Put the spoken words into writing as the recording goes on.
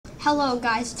Hello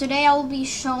guys, today I will be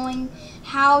showing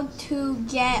how to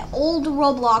get old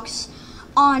Roblox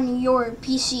on your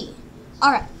PC.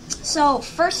 Alright, so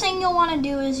first thing you'll want to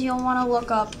do is you'll want to look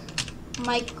up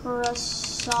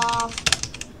Microsoft,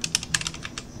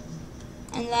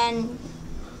 and then,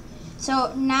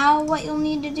 so now what you'll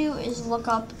need to do is look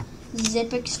up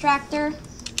zip extractor.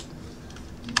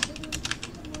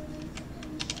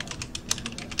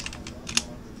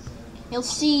 You'll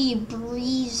see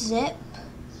zip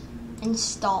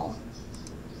install.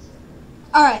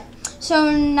 Alright, so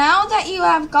now that you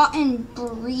have gotten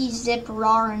zip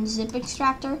raw and zip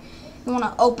extractor, you want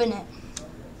to open it.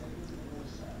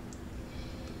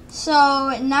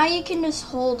 So now you can just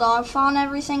hold off on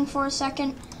everything for a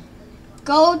second.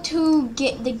 Go to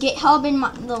the GitHub in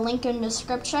the link in the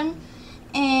description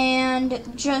and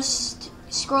just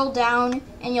scroll down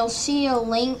and you'll see a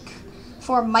link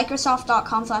for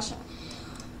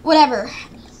Microsoft.com/whatever.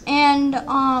 And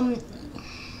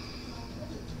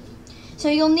so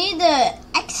you'll need the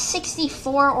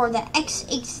x64 or the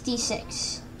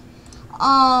x86.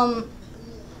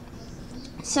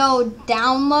 So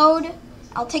download,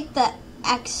 I'll take the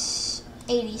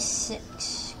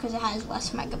x86 because it has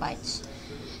less megabytes.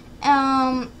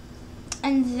 And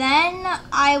then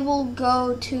I will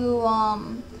go to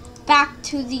back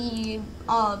to the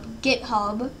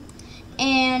GitHub,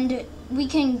 and we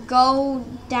can go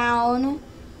down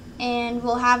and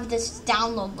we'll have this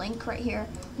download link right here.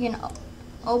 You know,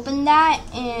 open that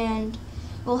and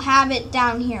we'll have it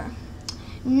down here.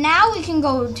 Now we can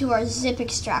go to our zip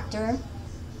extractor.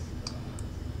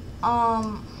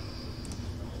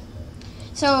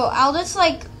 So I'll just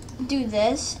like do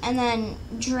this and then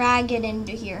drag it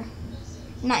into here.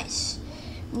 Nice.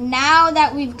 Now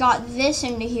that we've got this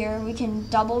into here, we can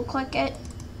double click it.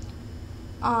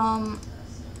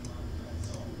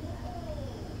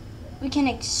 We can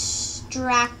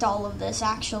extract all of this,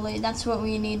 actually. That's what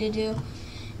we need to do.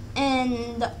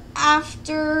 And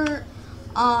after,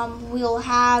 we'll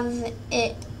have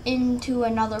it into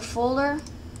another folder.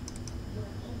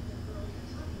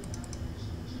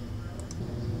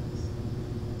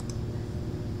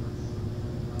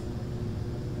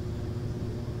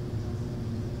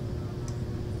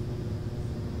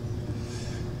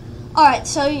 Alright,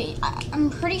 so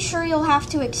I'm pretty sure you'll have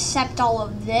to accept all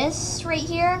of this right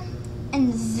here,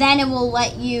 and then it will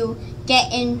let you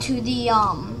get into the,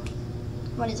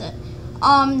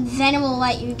 then it will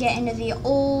let you get into the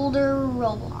older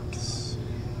Roblox.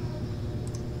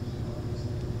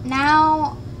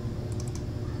 Now,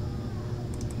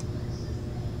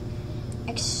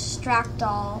 extract,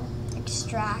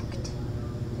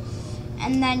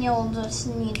 and then you'll just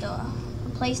need to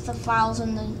place the files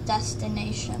in the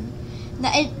destination.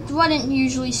 It wouldn't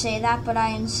usually say that, but I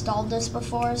installed this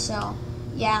before, so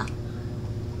yeah.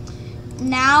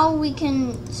 Now we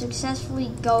can successfully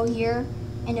go here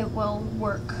and it will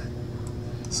work.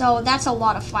 So that's a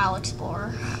lot of File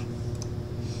Explorer,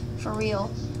 for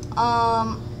real.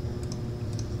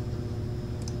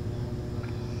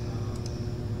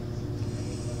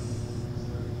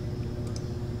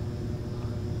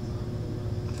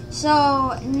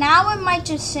 So now it might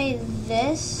just say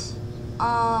this,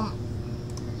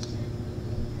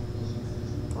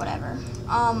 whatever.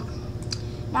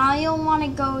 Now you'll want to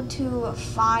go to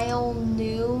File,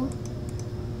 New,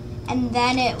 and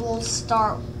then it will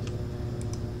start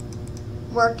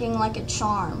working like a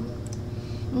charm.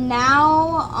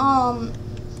 Now,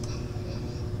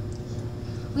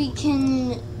 we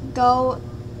can go,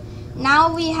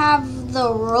 now we have the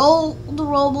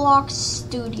Roblox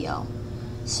Studio.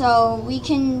 So we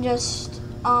can just,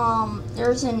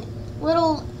 there's a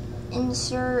little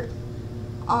insert,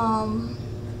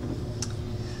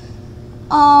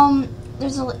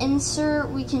 there's an insert,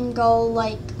 we can go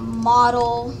like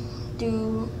model,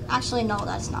 actually no,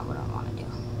 that's not what I want to do.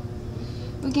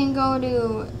 We can go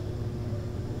to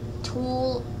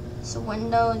tool, so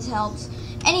Windows helps,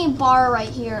 any bar right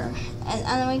here, and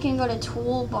then we can go to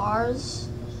toolbars,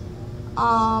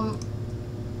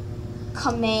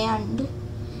 command.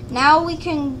 Now we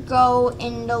can go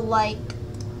into like,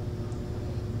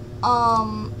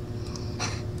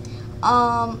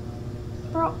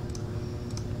 bro.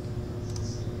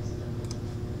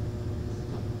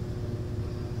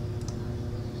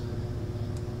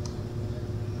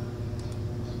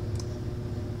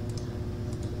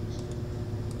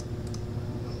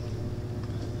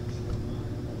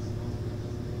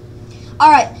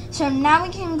 Alright, so now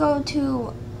we can go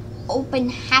to open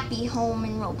Happy Home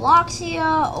in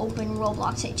Robloxia, open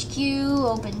Roblox HQ,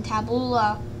 open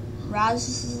Tabula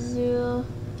Rasa.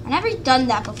 I never done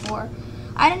that before.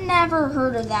 I never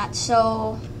heard of that,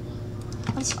 so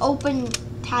let's open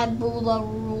tabula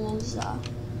rules.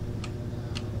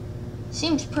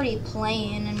 Seems pretty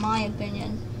plain in my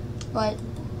opinion, but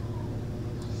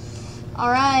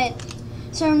alright.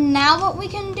 So now what we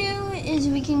can do is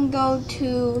we can go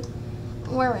to,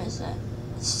 where is it?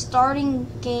 Starting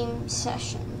game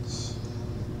sessions.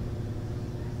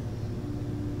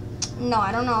 No,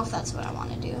 I don't know if that's what I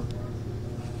want to do.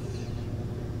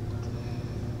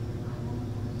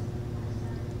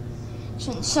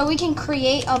 So we can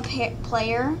create a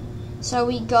player. So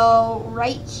we go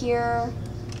right here,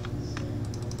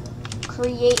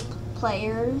 create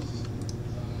players.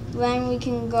 Then we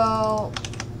can go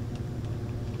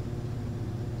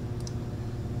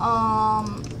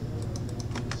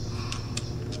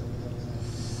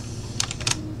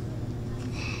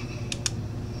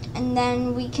and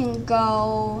then we can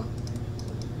go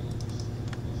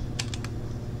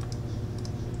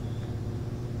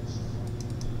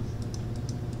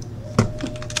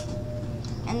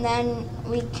and then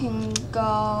we can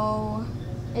go,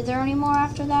 is there any more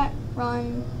after that?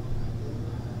 Run.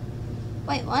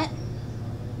 Wait, what?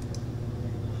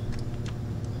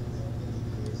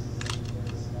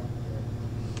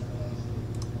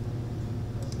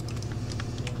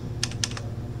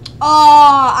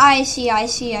 Oh, I see.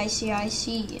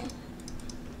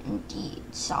 Indeed,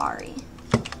 sorry.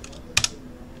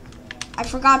 I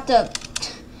forgot it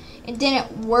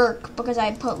didn't work because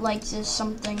I put like this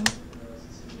something.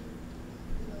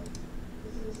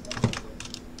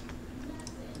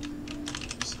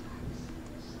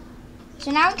 So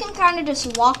now we can kind of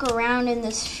just walk around in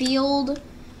this field.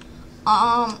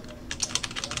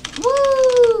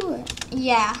 Woo!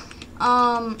 Yeah.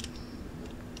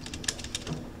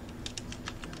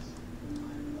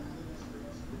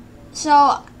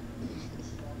 So,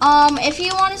 if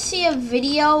you want to see a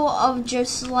video of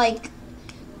just like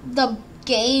the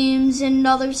games and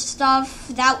other stuff,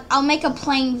 that I'll make a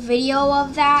plain video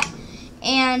of that.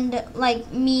 And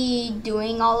like me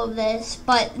doing all of this,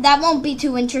 but that won't be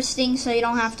too interesting, so you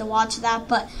don't have to watch that.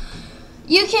 But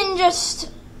you can just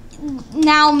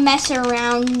now mess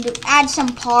around, add some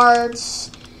parts,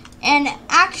 and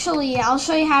actually I'll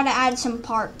show you how to add some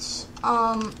parts.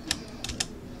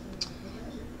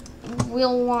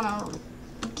 We'll want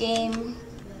a game,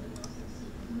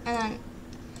 and then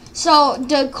so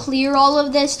to clear all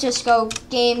of this, just go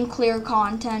game, clear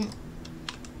content.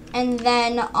 And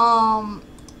then,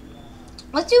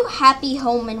 let's do Happy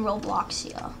Home in Roblox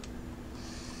here.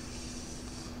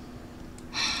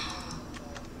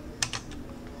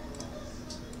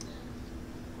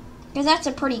 Because that's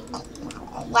a pretty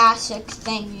classic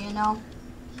thing, you know.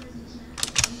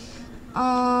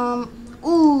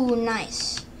 Ooh,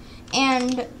 nice.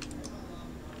 And,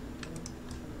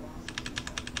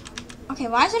 okay,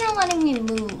 why isn't it letting me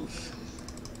move?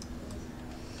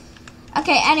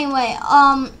 Okay, anyway,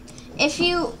 if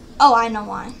you, oh, I know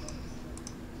why.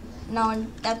 No,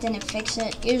 that didn't fix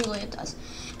it. Usually it does.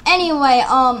 Anyway,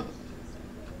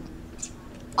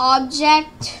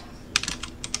 object.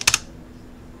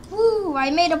 Woo,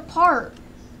 I made a part.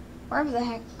 Wherever the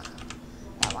heck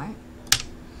that went.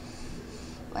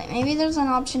 Wait, maybe there's an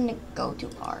option to go to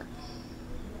part.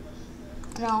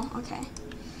 No, okay.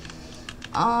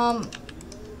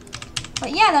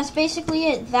 But yeah, that's basically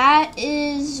it. That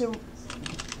is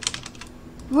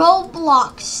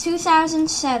Roblox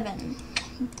 2007.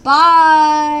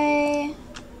 Bye.